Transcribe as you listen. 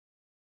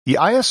The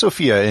Hagia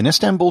Sophia in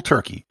Istanbul,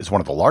 Turkey is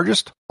one of the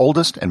largest,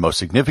 oldest, and most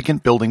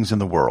significant buildings in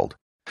the world.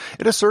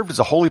 It has served as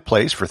a holy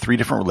place for 3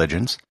 different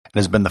religions and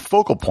has been the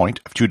focal point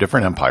of 2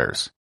 different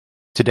empires.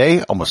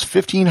 Today, almost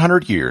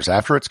 1,500 years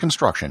after its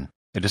construction,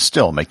 it is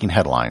still making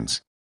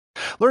headlines.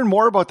 Learn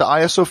more about the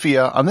Hagia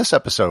Sophia on this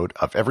episode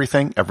of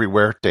Everything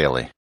Everywhere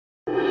Daily.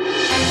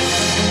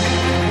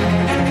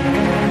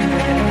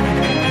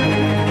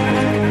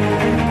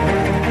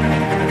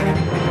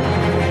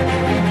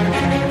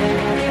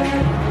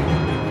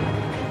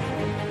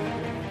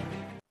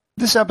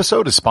 This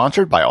episode is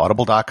sponsored by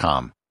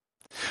Audible.com.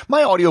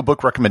 My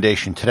audiobook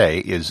recommendation today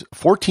is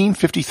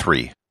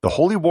 1453, The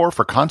Holy War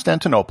for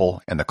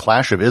Constantinople and the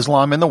Clash of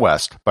Islam in the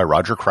West by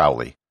Roger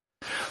Crowley.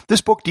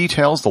 This book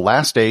details the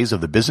last days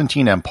of the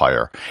Byzantine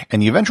Empire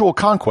and the eventual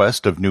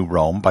conquest of New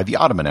Rome by the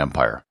Ottoman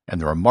Empire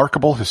and the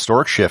remarkable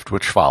historic shift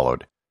which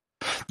followed.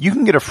 You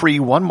can get a free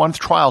 1-month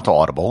trial to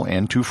Audible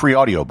and 2 free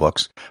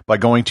audiobooks by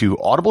going to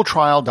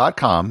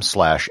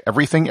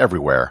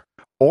audibletrial.com/everythingeverywhere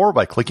or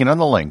by clicking on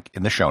the link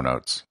in the show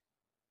notes.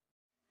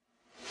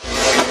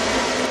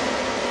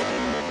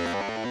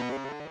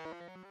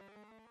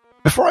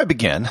 Before I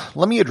begin,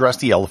 let me address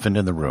the elephant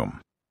in the room.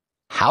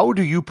 How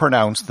do you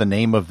pronounce the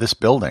name of this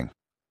building?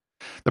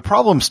 The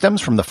problem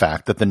stems from the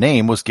fact that the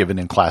name was given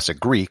in Classic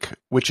Greek,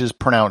 which is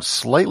pronounced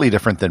slightly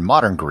different than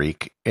Modern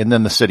Greek, and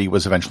then the city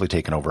was eventually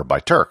taken over by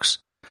Turks.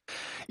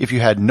 If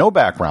you had no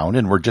background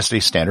and were just a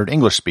standard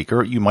English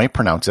speaker, you might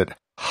pronounce it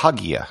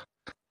Hagia.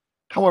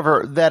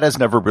 However, that has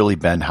never really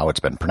been how it's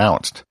been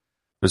pronounced.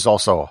 There's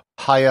also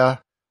Hagia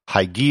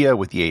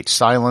with the H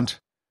silent.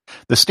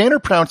 The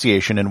standard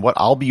pronunciation and what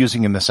I'll be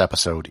using in this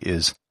episode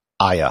is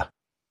Aya.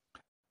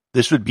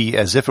 This would be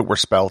as if it were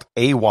spelled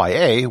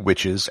Aya,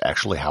 which is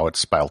actually how it's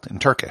spelled in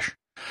Turkish.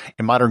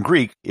 In Modern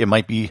Greek, it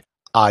might be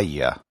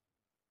Aya.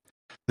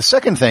 The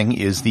second thing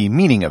is the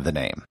meaning of the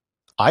name.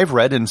 I've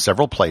read in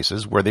several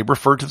places where they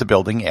refer to the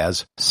building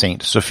as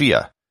Saint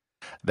Sophia.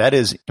 That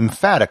is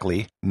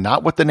emphatically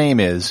not what the name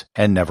is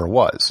and never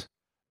was.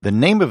 The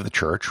name of the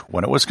church,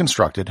 when it was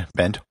constructed,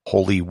 meant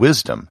holy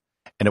wisdom,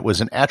 and it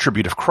was an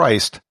attribute of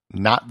Christ,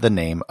 not the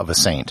name of a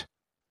saint.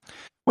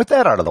 With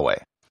that out of the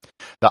way,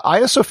 the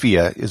Hagia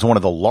Sophia is one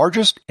of the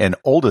largest and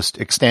oldest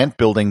extant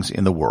buildings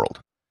in the world.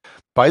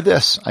 By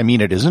this, I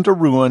mean it isn't a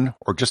ruin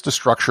or just a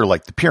structure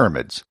like the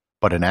pyramids,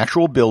 but an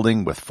actual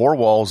building with 4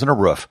 walls and a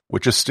roof,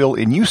 which is still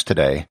in use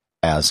today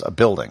as a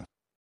building.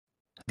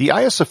 The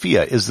Hagia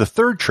Sophia is the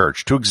 3rd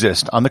church to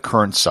exist on the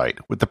current site,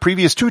 with the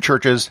previous 2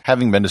 churches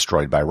having been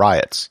destroyed by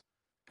riots.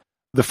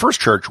 The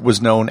first church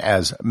was known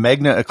as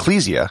Magna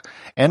Ecclesia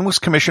and was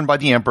commissioned by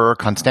the Emperor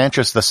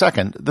Constantius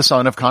II, the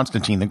son of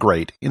Constantine the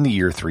Great, in the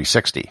year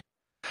 360.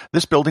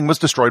 This building was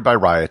destroyed by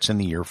riots in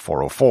the year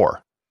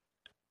 404.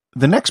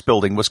 The next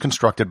building was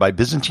constructed by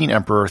Byzantine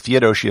Emperor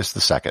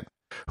Theodosius II,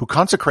 who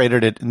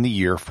consecrated it in the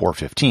year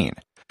 415.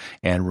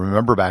 And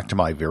remember back to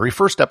my very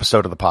first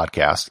episode of the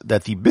podcast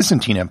that the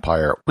Byzantine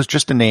Empire was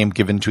just a name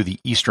given to the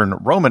Eastern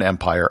Roman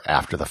Empire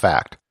after the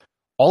fact.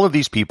 All of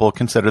these people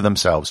consider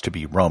themselves to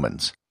be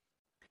Romans.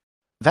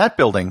 That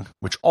building,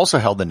 which also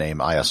held the name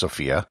Hagia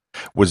Sophia,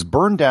 was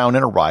burned down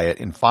in a riot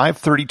in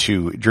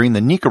 532 during the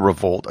Nika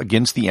Revolt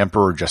against the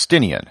Emperor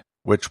Justinian,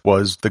 which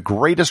was the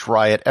greatest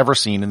riot ever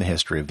seen in the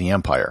history of the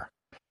empire.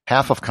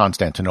 Half of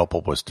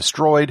Constantinople was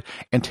destroyed,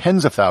 and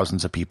tens of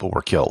thousands of people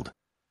were killed.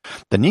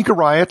 The Nika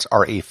riots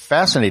are a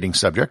fascinating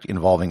subject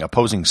involving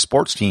opposing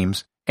sports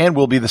teams and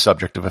will be the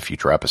subject of a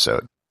future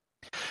episode.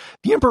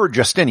 The Emperor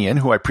Justinian,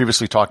 who I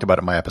previously talked about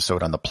in my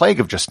episode on the Plague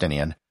of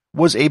Justinian,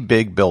 was a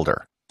big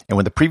builder. And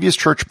when the previous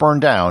church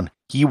burned down,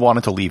 he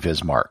wanted to leave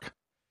his mark.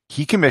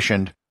 He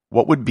commissioned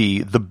what would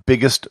be the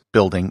biggest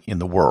building in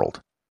the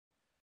world.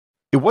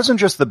 It wasn't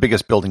just the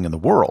biggest building in the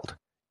world.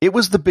 It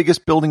was the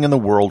biggest building in the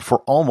world for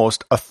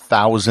almost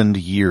 1,000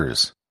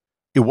 years.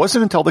 It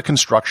wasn't until the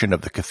construction of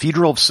the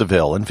Cathedral of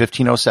Seville in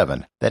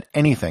 1507 that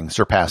anything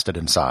surpassed it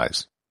in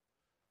size.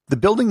 The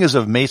building is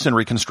of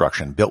masonry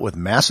construction built with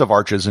massive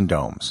arches and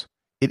domes.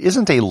 It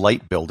isn't a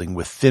light building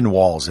with thin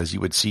walls as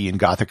you would see in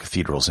Gothic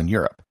cathedrals in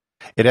Europe.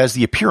 It has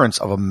the appearance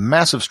of a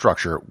massive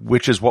structure,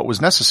 which is what was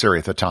necessary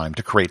at the time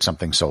to create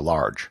something so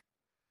large.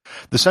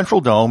 The central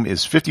dome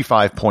is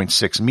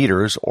 55.6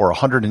 meters or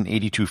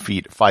 182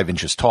 feet 5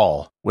 inches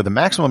tall, with a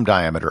maximum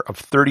diameter of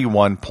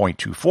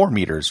 31.24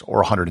 meters or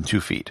 102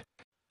 feet.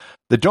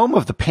 The dome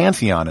of the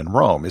Pantheon in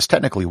Rome is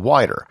technically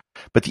wider,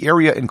 but the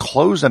area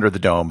enclosed under the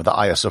dome of the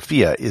Hagia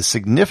Sophia is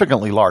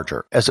significantly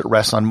larger as it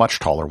rests on much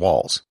taller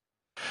walls.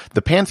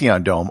 The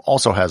Pantheon dome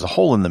also has a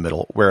hole in the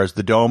middle, whereas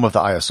the dome of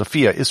the Hagia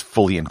Sophia is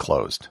fully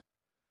enclosed.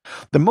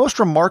 The most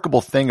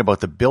remarkable thing about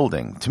the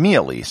building, to me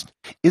at least,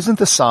 isn't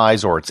the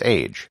size or its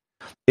age.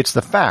 It's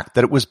the fact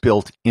that it was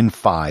built in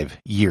 5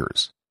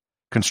 years.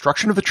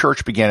 Construction of the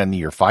church began in the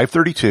year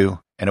 532,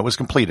 and it was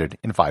completed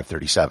in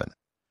 537.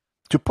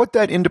 To put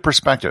that into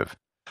perspective,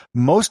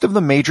 most of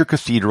the major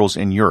cathedrals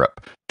in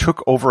Europe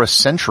took over a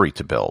century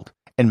to build,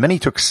 and many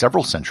took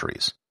several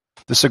centuries.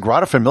 The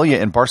Sagrada Familia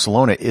in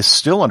Barcelona is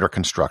still under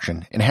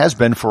construction and has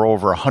been for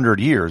over 100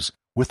 years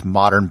with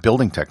modern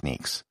building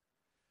techniques.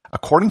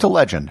 According to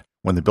legend,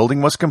 when the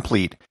building was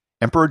complete,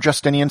 Emperor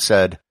Justinian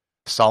said,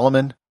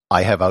 "Solomon,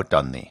 I have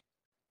outdone thee."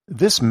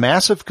 This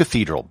massive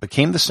cathedral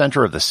became the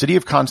center of the city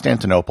of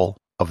Constantinople,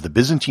 of the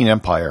Byzantine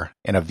Empire,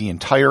 and of the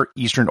entire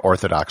Eastern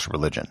Orthodox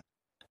religion.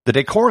 The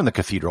decor in the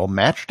cathedral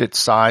matched its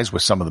size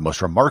with some of the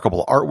most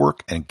remarkable artwork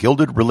and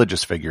gilded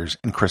religious figures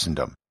in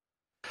Christendom.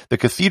 The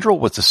cathedral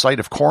was the site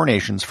of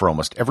coronations for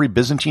almost every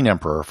Byzantine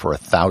emperor for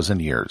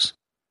 1,000 years.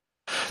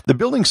 The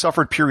building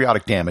suffered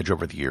periodic damage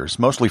over the years,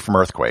 mostly from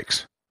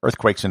earthquakes.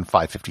 Earthquakes in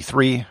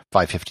 553,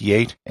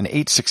 558, and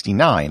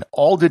 869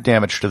 all did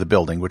damage to the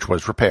building, which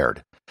was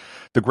repaired.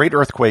 The great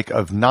earthquake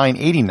of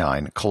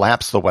 989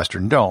 collapsed the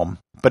western dome,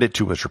 but it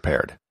too was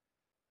repaired.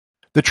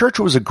 The church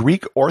was a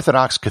Greek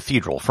Orthodox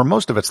cathedral for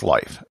most of its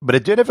life, but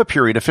it did have a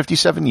period of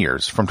 57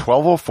 years, from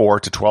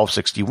 1204 to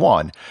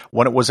 1261,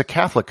 when it was a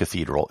Catholic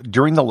cathedral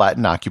during the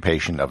Latin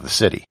occupation of the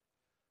city.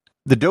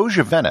 The Doge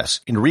of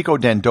Venice, Enrico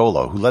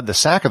Dandolo, who led the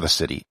sack of the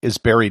city, is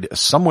buried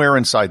somewhere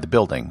inside the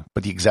building,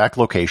 but the exact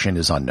location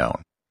is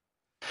unknown.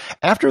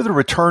 After the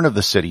return of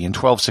the city in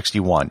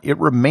 1261, it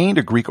remained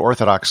a Greek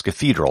Orthodox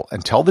cathedral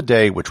until the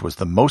day which was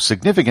the most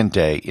significant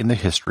day in the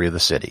history of the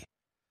city.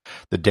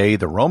 The day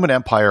the Roman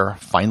Empire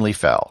finally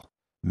fell,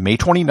 May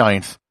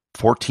 29th,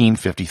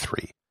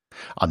 1453.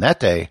 On that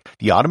day,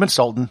 the Ottoman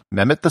Sultan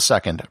Mehmet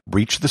II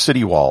breached the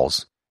city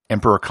walls,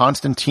 Emperor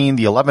Constantine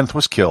XI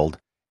was killed,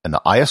 and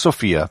the Hagia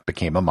Sophia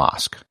became a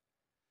mosque.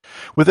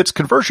 With its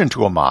conversion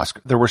to a mosque,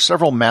 there were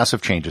several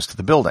massive changes to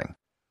the building.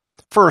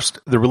 First,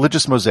 the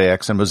religious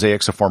mosaics and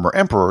mosaics of former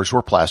emperors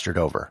were plastered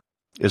over.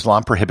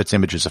 Islam prohibits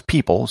images of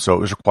people, so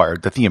it was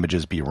required that the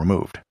images be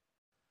removed.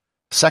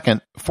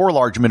 Second, 4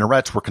 large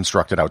minarets were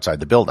constructed outside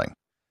the building.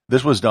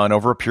 This was done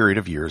over a period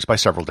of years by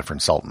several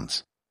different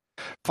sultans.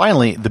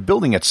 Finally, the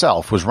building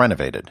itself was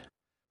renovated.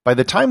 By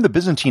the time the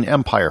Byzantine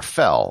Empire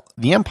fell,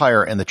 the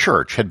empire and the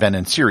church had been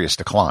in serious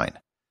decline.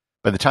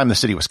 By the time the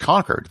city was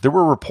conquered, there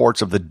were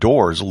reports of the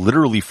doors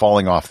literally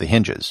falling off the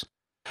hinges.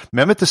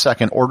 Mehmet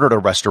II ordered a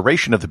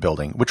restoration of the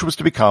building, which was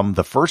to become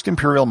the first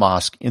imperial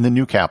mosque in the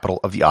new capital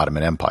of the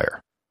Ottoman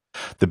Empire.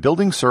 The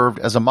building served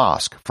as a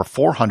mosque for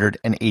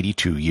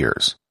 482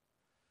 years.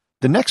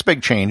 The next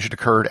big change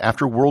occurred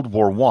after World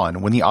War I,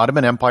 when the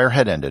Ottoman Empire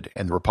had ended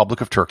and the Republic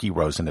of Turkey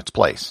rose in its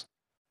place.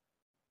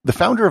 The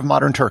founder of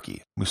modern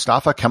Turkey,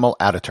 Mustafa Kemal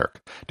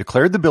Ataturk,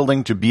 declared the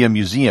building to be a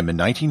museum in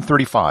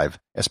 1935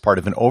 as part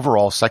of an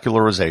overall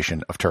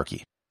secularization of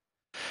Turkey.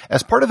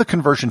 As part of the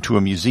conversion to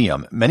a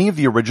museum, many of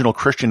the original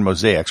Christian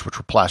mosaics which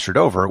were plastered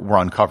over were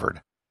uncovered.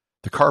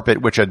 The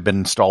carpet which had been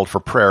installed for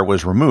prayer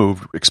was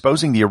removed,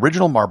 exposing the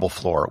original marble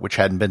floor which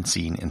hadn't been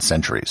seen in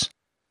centuries.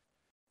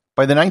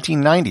 By the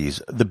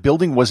 1990s, the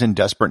building was in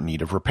desperate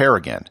need of repair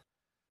again.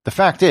 The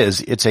fact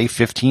is, it's a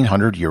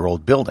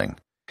 1,500-year-old building,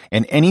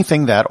 and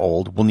anything that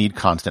old will need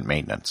constant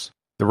maintenance.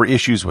 There were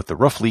issues with the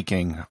roof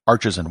leaking,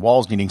 arches and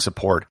walls needing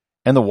support,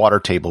 and the water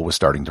table was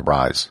starting to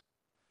rise.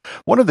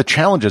 One of the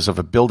challenges of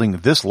a building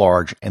this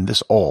large and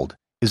this old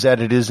is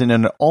that it is in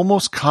an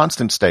almost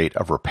constant state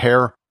of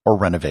repair or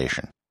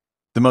renovation.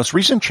 The most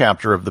recent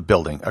chapter of the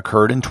building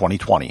occurred in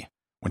 2020,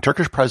 when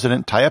Turkish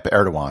President Tayyip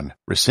Erdogan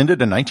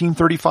rescinded a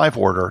 1935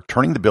 order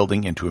turning the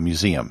building into a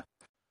museum.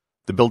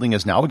 The building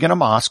is now again a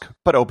mosque,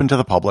 but open to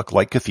the public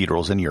like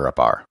cathedrals in Europe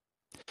are.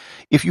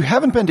 If you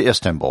haven't been to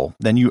Istanbul,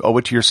 then you owe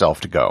it to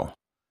yourself to go.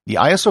 The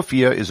Hagia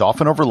Sophia is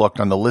often overlooked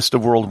on the list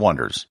of world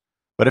wonders,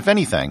 but if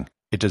anything,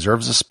 it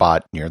deserves a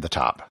spot near the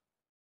top.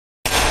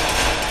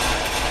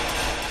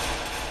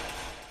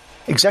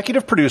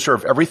 Executive producer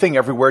of Everything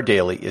Everywhere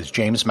Daily is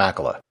James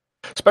Makala.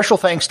 Special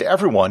thanks to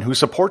everyone who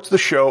supports the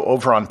show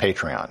over on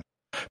Patreon.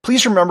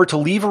 Please remember to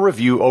leave a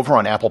review over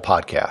on Apple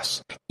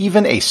Podcasts.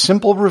 Even a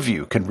simple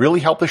review can really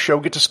help the show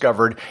get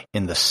discovered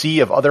in the sea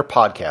of other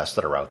podcasts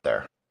that are out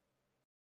there.